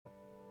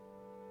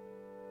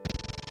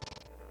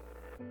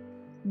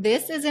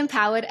This is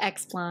Empowered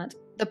Explant,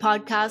 the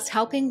podcast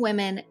helping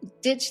women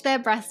ditch their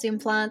breast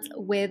implants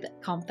with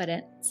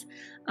confidence.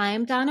 I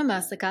am Dana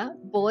Mercica,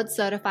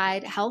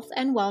 board-certified health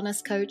and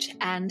wellness coach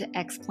and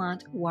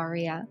explant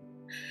warrior.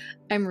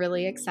 I'm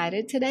really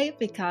excited today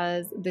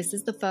because this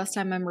is the first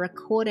time I'm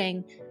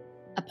recording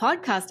a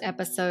podcast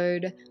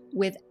episode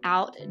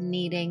without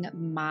needing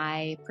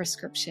my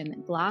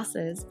prescription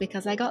glasses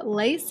because I got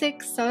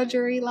LASIK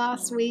surgery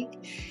last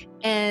week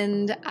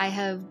and I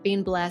have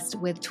been blessed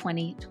with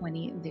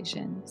 20/20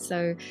 vision.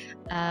 So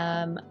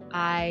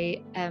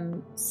I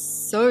am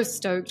so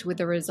stoked with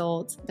the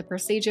results. The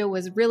procedure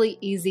was really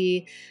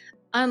easy.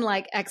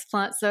 Unlike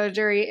explant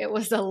surgery, it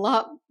was a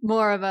lot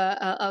more of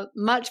a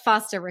much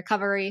faster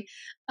recovery,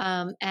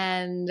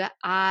 and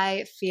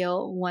I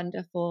feel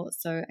wonderful.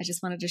 So I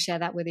just wanted to share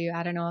that with you.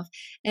 I don't know if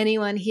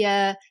anyone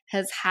here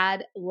has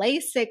had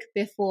LASIK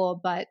before,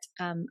 but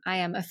I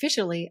am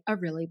officially a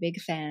really big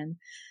fan.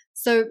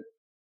 So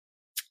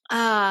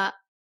I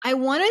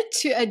wanted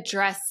to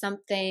address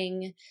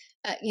something.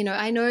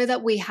 I know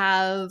that we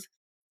have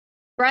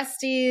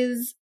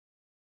breasties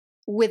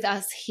with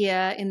us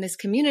here in this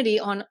community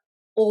on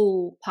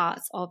all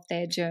parts of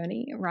their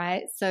journey,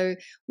 right? So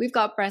we've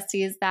got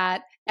breasties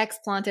that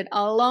explanted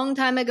a long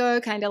time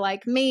ago, kind of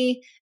like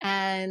me.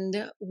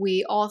 And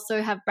we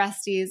also have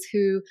breasties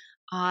who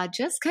are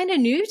just kind of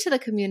new to the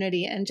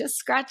community and just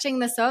scratching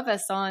the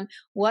surface on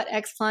what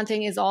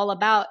explanting is all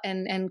about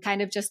and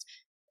kind of just,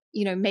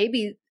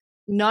 maybe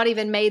not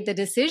even made the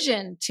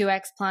decision to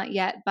explant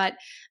yet. But,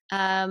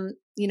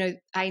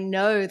 I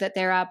know that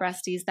there are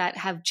breasties that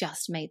have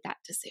just made that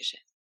decision.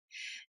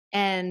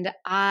 And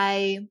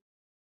I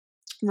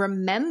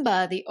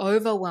remember the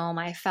overwhelm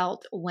I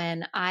felt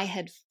when I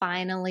had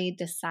finally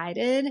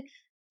decided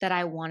that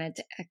I wanted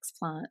to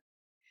explant.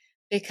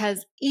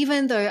 Because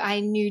even though I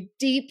knew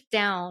deep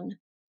down,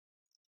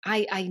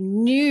 I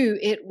knew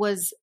it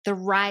was the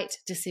right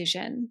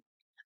decision,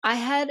 I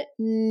had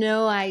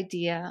no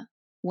idea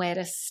where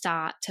to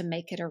start to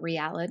make it a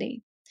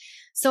reality.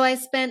 So I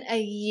spent a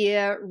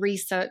year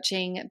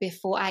researching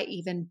before I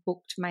even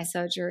booked my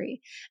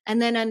surgery,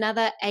 and then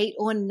another 8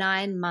 or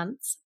 9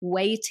 months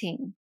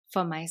waiting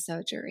for my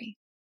surgery.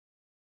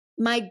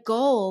 My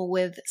goal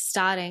with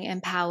starting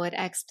Empowered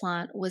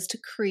Explant was to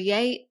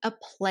create a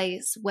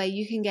place where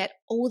you can get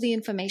all the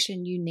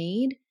information you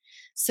need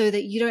so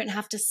that you don't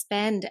have to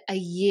spend a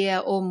year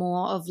or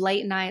more of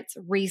late nights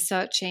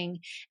researching,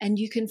 and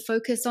you can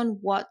focus on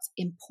what's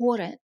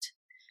important,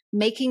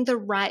 making the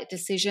right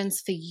decisions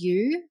for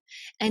you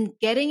and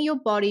getting your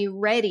body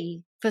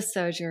ready for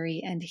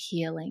surgery and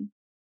healing.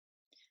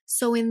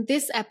 So in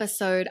this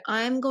episode,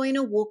 I'm going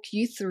to walk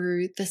you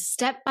through the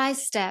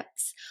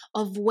step-by-steps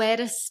of where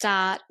to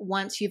start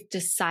once you've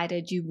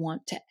decided you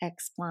want to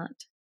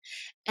explant.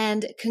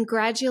 And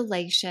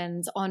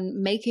congratulations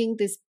on making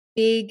this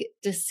big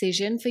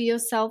decision for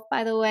yourself,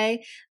 by the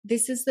way.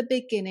 This is the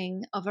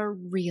beginning of a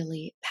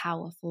really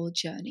powerful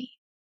journey.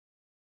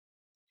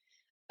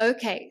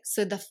 Okay,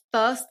 so the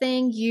first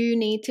thing you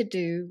need to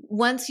do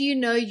once you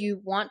know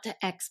you want to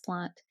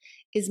explant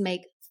is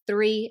make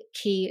 3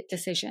 key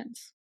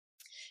decisions.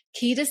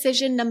 Key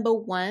decision number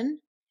 1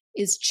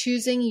 is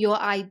choosing your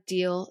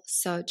ideal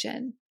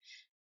surgeon.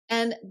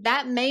 And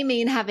that may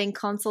mean having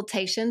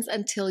consultations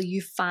until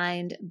you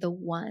find the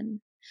one.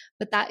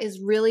 But that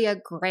is really a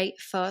great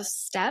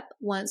first step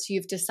once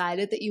you've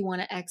decided that you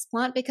want to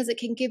explant, because it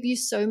can give you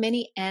so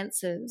many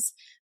answers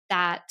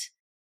that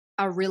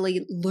are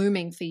really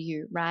looming for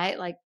you, right?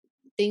 Like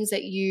things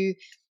that you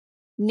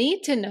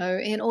need to know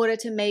in order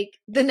to make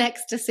the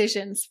next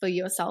decisions for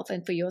yourself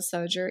and for your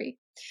surgery.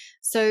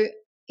 So,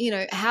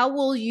 how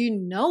will you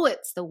know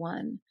it's the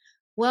one?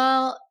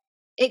 Well,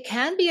 it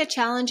can be a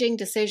challenging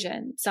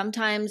decision.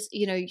 Sometimes,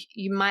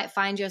 you might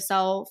find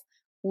yourself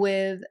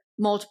with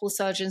multiple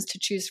surgeons to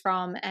choose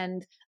from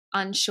and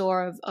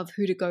unsure of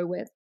who to go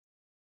with.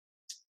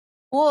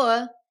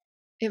 Or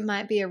it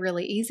might be a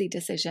really easy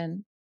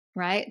decision,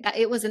 right? That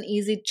it was an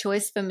easy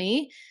choice for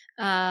me.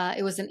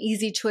 It was an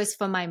easy choice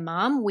for my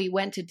mom. We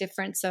went to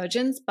different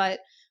surgeons, but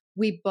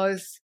we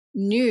both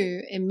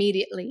knew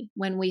immediately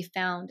when we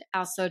found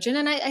our surgeon.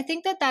 And I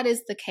think that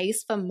is the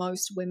case for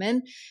most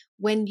women.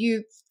 When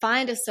you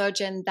find a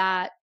surgeon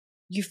that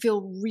you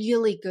feel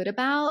really good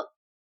about,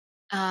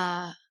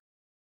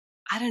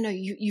 I don't know,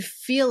 you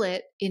feel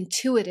it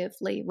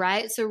intuitively,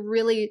 right? So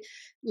really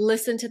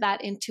listen to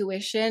that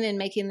intuition in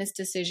making this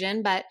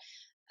decision. But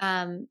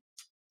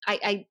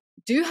I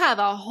do have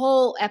a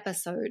whole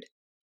episode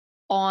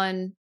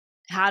on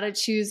how to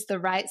choose the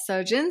right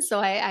surgeon.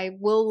 So I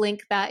will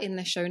link that in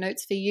the show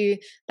notes for you.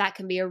 That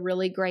can be a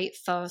really great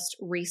first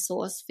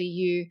resource for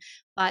you.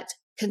 But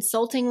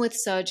consulting with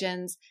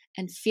surgeons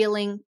and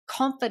feeling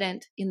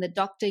confident in the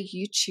doctor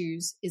you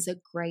choose is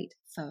a great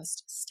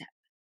first step.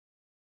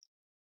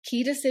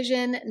 Key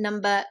decision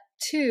number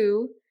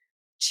 2,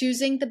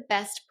 choosing the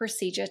best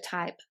procedure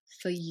type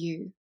for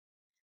you.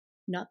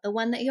 Not the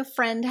one that your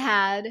friend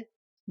had,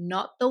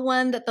 not the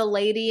one that the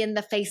lady in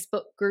the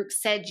Facebook group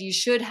said you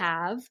should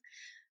have,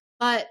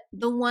 but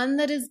the one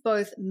that is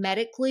both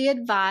medically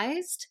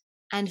advised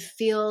and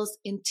feels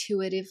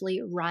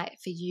intuitively right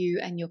for you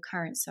and your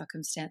current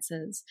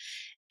circumstances.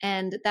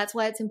 And that's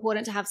why it's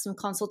important to have some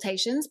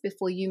consultations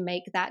before you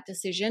make that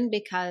decision,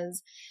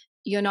 because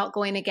you're not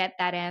going to get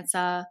that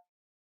answer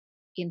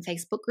in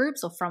Facebook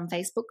groups or from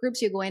Facebook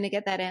groups. You're going to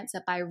get that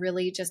answer by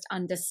really just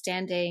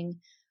understanding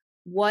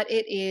what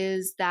it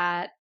is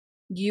that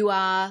you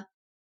are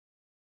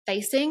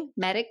facing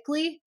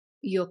medically,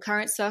 your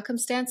current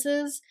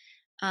circumstances,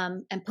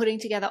 and putting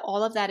together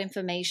all of that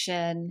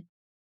information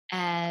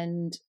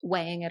and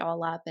weighing it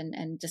all up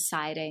and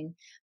deciding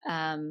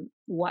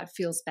what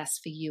feels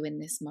best for you in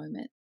this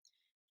moment.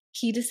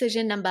 Key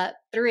decision number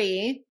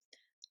 3,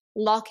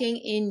 locking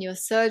in your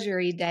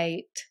surgery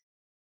date.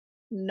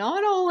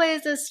 Not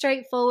always as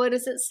straightforward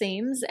as it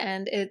seems,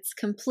 and it's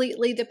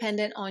completely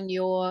dependent on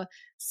your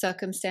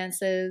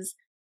circumstances.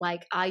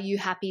 Like, are you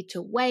happy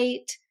to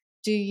wait?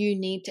 Do you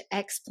need to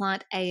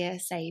explant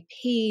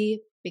ASAP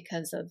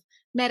because of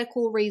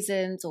medical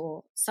reasons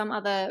or some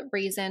other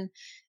reason?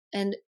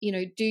 And,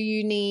 do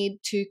you need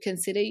to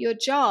consider your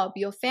job,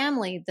 your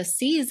family, the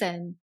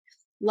season?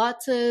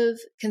 Lots of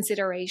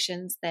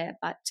considerations there,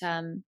 but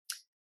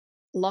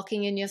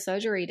locking in your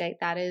surgery date,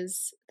 that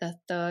is the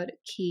 3rd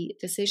key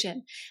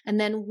decision. And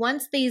then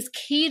once these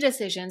key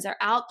decisions are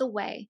out the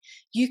way,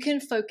 you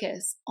can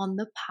focus on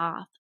the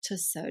path to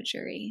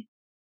surgery.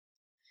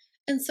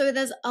 And so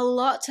there's a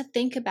lot to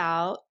think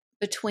about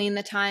between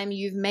the time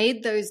you've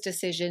made those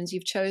decisions,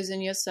 you've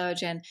chosen your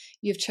surgeon,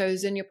 you've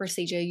chosen your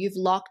procedure, you've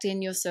locked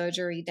in your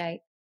surgery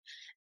date.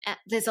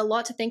 There's a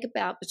lot to think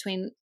about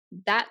between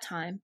that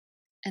time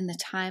and the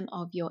time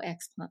of your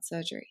explant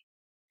surgery.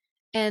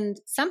 And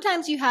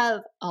sometimes you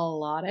have a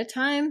lot of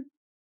time.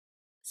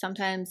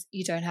 Sometimes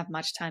you don't have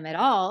much time at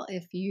all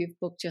if you've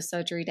booked your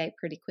surgery date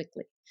pretty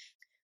quickly.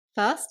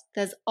 First,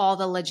 there's all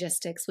the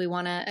logistics. We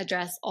want to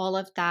address all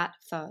of that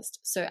first.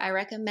 So I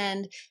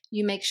recommend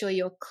you make sure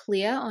you're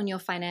clear on your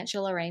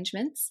financial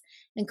arrangements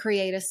and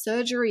create a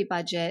surgery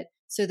budget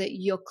so that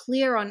you're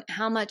clear on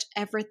how much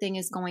everything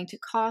is going to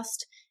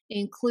cost,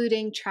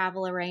 including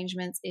travel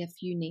arrangements if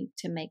you need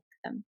to make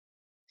them.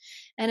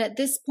 And at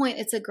this point,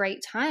 it's a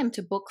great time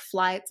to book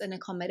flights and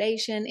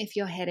accommodation if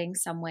you're heading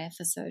somewhere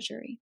for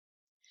surgery.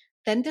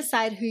 Then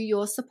decide who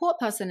your support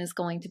person is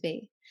going to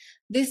be.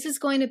 This is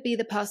going to be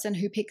the person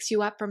who picks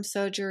you up from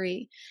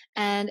surgery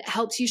and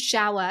helps you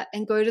shower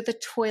and go to the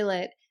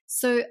toilet.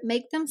 So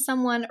make them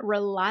someone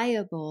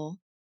reliable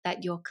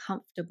that you're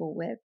comfortable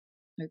with,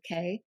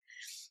 okay?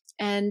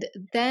 And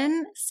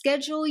then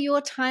schedule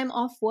your time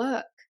off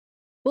work.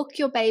 Book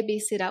your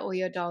babysitter or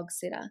your dog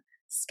sitter.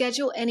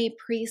 Schedule any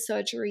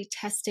pre-surgery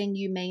testing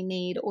you may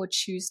need or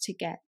choose to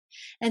get,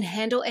 and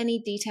handle any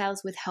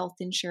details with health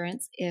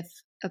insurance if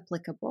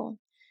applicable.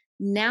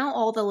 Now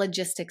all the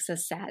logistics are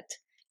set.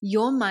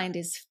 Your mind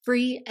is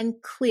free and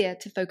clear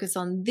to focus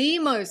on the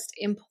most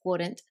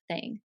important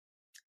thing.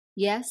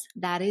 Yes,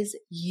 that is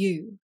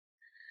you.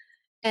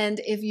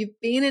 And if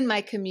you've been in my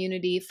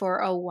community for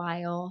a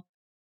while,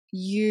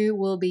 you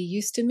will be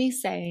used to me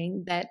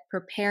saying that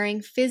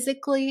preparing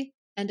physically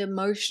and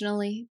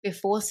emotionally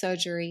before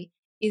surgery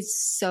is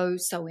so,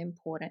 so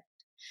important.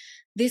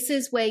 This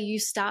is where you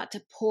start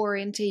to pour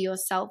into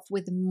yourself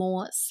with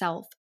more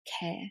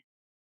self-care.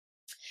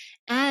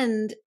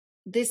 And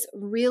this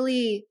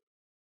really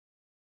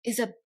is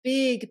a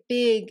big,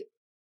 big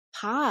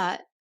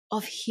part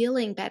of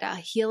healing better,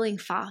 healing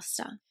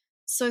faster.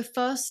 So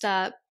first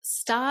up,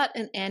 start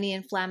an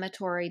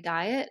anti-inflammatory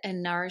diet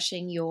and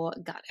nourishing your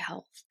gut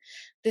health.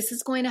 This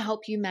is going to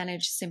help you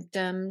manage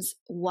symptoms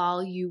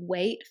while you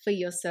wait for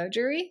your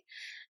surgery,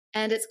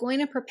 and it's going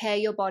to prepare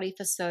your body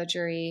for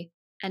surgery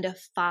and a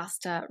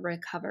faster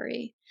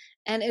recovery.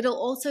 And it'll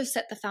also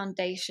set the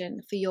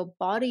foundation for your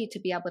body to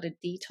be able to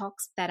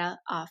detox better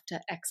after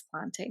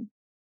explanting.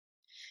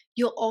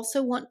 You'll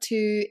also want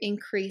to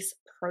increase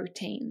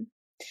protein.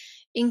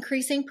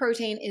 Increasing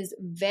protein is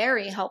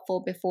very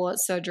helpful before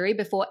surgery,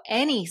 before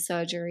any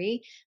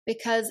surgery,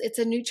 because it's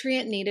a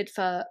nutrient needed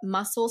for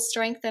muscle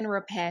strength and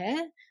repair,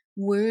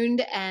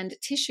 wound and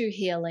tissue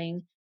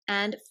healing,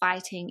 and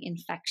fighting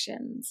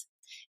infections.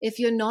 If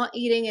you're not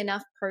eating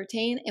enough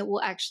protein, it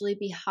will actually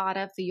be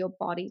harder for your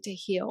body to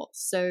heal.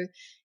 So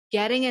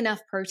getting enough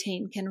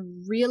protein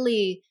can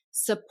really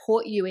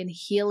support you in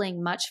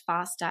healing much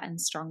faster and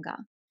stronger.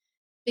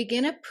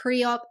 Begin a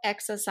pre-op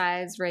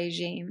exercise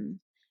regime.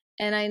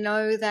 And I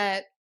know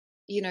that,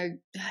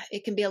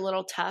 it can be a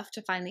little tough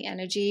to find the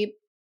energy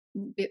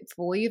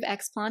before you've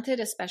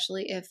explanted,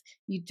 especially if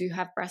you do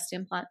have breast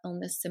implant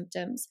illness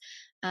symptoms.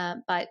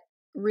 But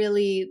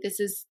really, this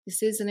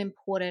is an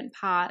important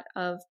part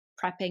of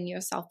prepping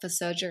yourself for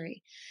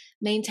surgery.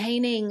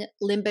 Maintaining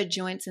limber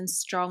joints and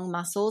strong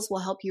muscles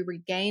will help you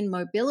regain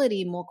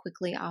mobility more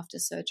quickly after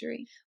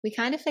surgery. We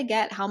kind of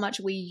forget how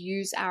much we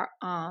use our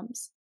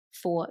arms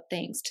for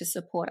things to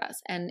support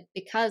us. And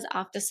because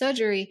after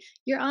surgery,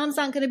 your arms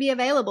aren't going to be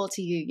available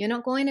to you. You're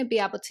not going to be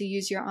able to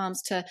use your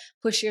arms to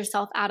push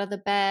yourself out of the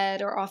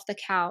bed or off the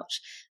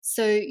couch.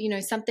 So,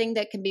 something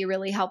that can be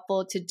really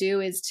helpful to do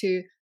is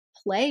to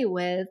play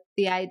with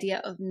the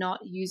idea of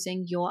not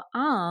using your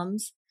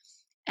arms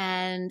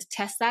and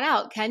test that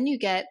out. Can you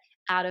get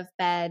out of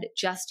bed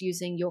just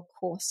using your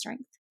core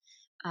strength?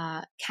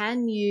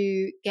 Can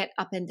you get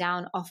up and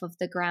down off of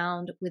the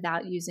ground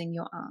without using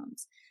your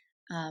arms?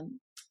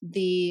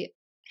 The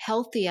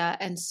healthier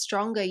and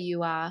stronger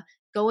you are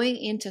going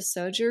into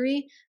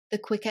surgery, the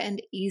quicker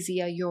and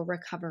easier your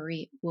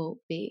recovery will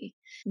be.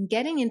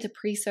 Getting into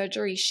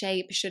pre-surgery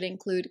shape should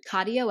include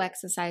cardio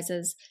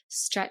exercises,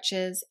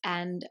 stretches,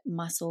 and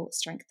muscle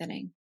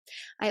strengthening.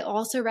 I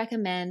also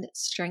recommend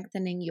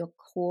strengthening your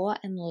core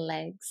and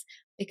legs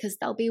because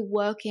they'll be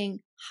working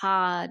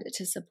hard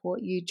to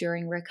support you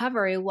during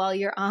recovery while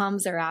your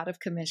arms are out of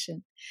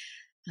commission.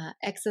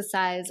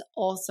 Exercise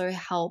also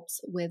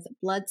helps with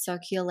blood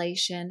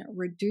circulation,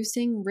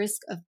 reducing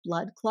risk of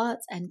blood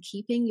clots and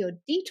keeping your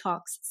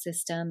detox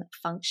system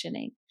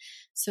functioning.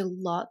 So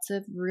lots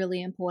of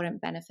really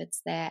important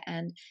benefits there.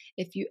 And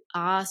if you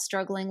are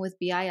struggling with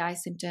BII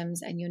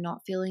symptoms and you're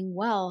not feeling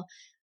well,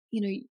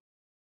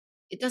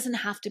 it doesn't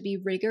have to be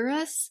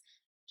rigorous,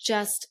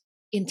 just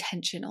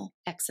intentional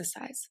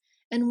exercise.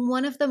 And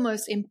one of the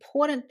most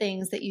important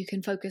things that you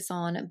can focus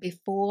on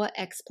before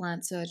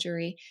explant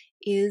surgery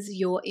is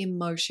your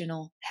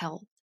emotional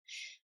health.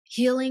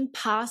 Healing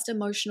past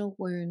emotional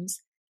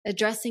wounds,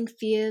 addressing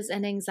fears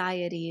and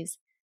anxieties,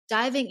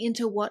 diving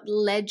into what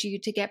led you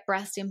to get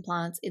breast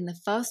implants in the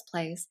first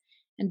place,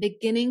 and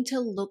beginning to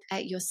look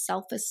at your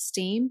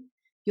self-esteem,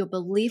 your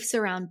beliefs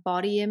around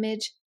body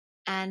image,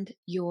 and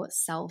your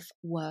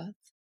self-worth.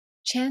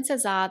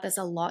 Chances are there's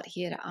a lot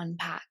here to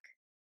unpack.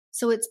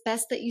 So it's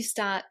best that you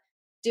start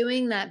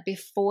doing that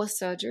before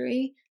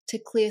surgery to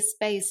clear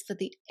space for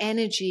the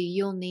energy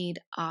you'll need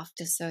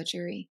after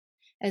surgery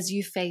as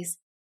you face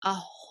a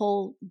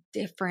whole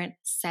different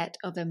set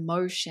of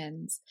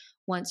emotions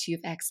once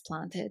you've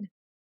explanted.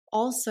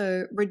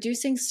 Also,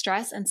 reducing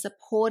stress and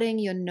supporting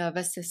your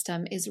nervous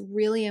system is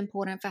really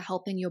important for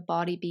helping your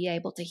body be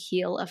able to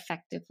heal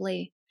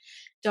effectively.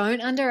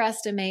 Don't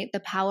underestimate the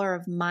power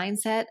of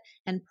mindset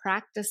and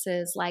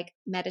practices like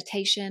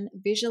meditation,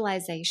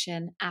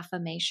 visualization,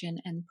 affirmation,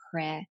 and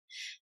prayer.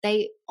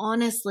 They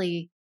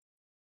honestly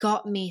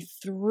got me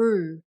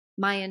through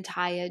my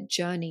entire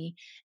journey.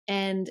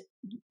 And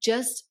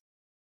just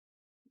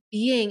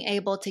being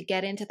able to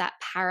get into that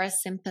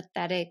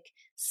parasympathetic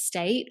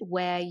state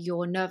where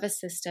your nervous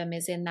system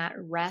is in that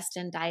rest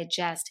and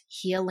digest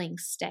healing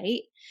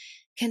state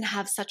can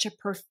have such a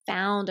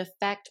profound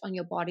effect on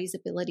your body's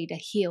ability to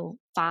heal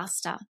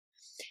faster.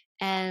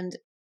 And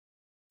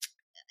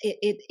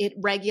it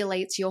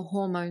regulates your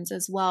hormones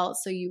as well.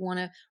 So you want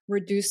to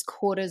reduce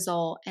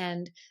cortisol,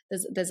 and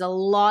there's a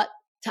lot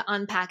to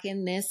unpack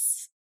in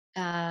this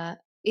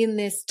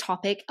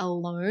topic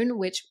alone,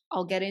 which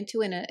I'll get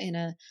into in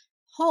a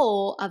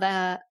whole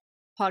other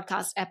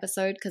podcast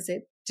episode because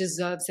it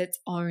deserves its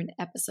own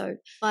episode.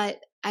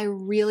 But I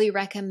really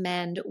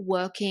recommend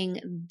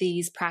working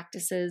these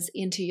practices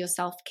into your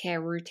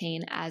self-care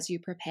routine as you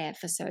prepare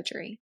for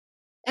surgery.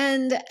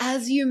 And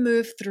as you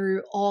move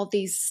through all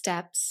these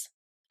steps,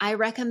 I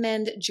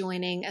recommend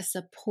joining a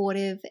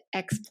supportive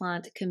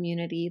explant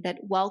community that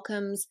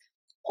welcomes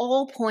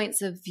all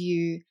points of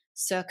view,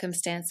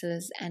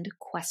 circumstances, and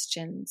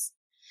questions.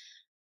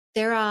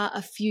 There are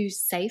a few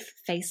safe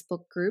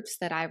Facebook groups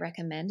that I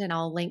recommend, and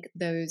I'll link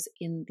those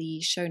in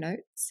the show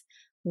notes.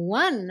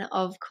 One,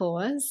 of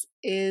course,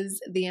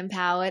 is the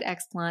Empowered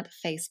Explant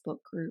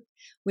Facebook group,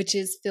 which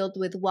is filled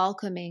with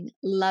welcoming,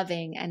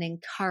 loving, and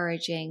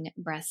encouraging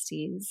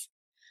breasties.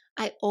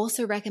 I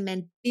also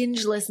recommend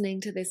binge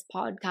listening to this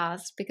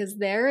podcast because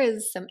there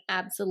is some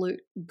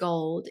absolute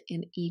gold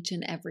in each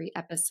and every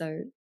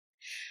episode.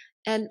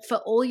 And for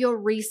all your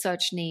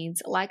research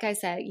needs, like I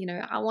said,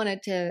 I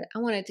wanted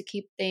to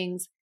keep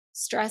things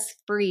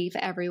stress-free for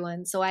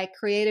everyone. So I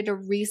created a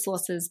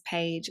resources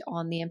page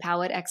on the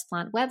Empowered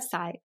Explant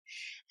website.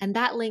 And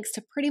that links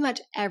to pretty much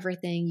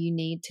everything you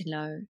need to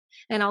know.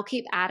 And I'll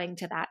keep adding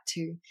to that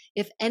too.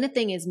 If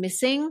anything is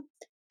missing,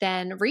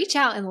 then reach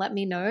out and let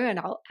me know and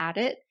I'll add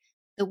it.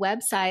 The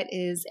website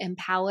is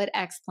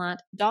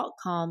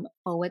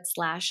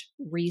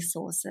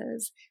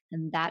empoweredexplant.com/resources.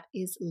 And that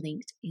is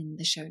linked in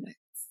the show notes.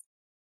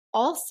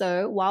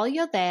 Also, while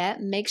you're there,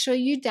 make sure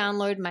you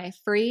download my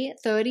free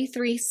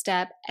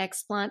 33-step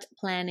explant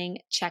planning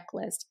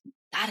checklist.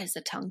 That is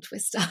a tongue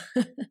twister.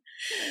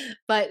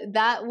 But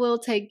that will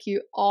take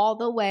you all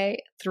the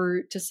way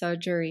through to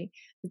surgery.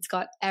 It's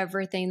got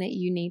everything that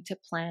you need to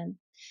plan.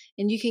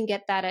 And you can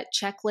get that at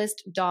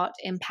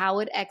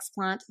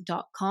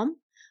checklist.empoweredexplant.com,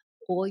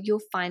 or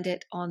you'll find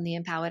it on the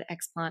Empowered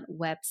Explant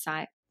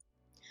website.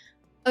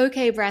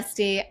 Okay,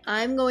 Breastie,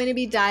 I'm going to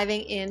be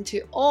diving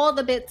into all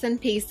the bits and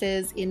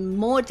pieces in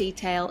more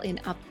detail in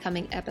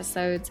upcoming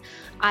episodes.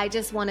 I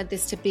just wanted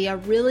this to be a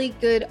really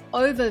good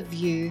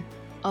overview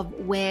of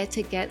where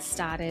to get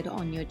started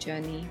on your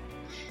journey.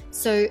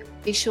 So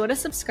be sure to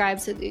subscribe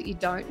so that you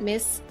don't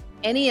miss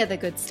any of the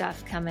good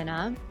stuff coming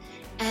up.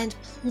 And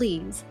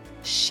please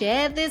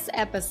share this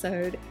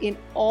episode in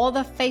all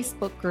the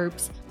Facebook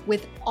groups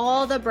with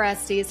all the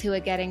breasties who are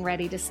getting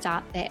ready to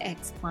start their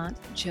explant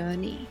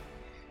journey.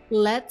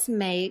 Let's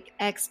make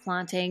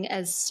explanting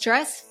as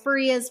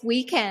stress-free as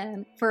we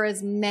can for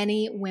as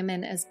many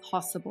women as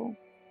possible.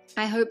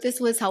 I hope this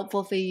was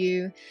helpful for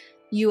you.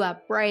 You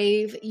are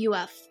brave, you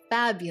are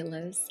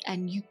fabulous,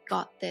 and you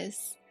got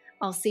this.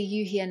 I'll see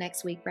you here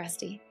next week,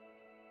 Breastie.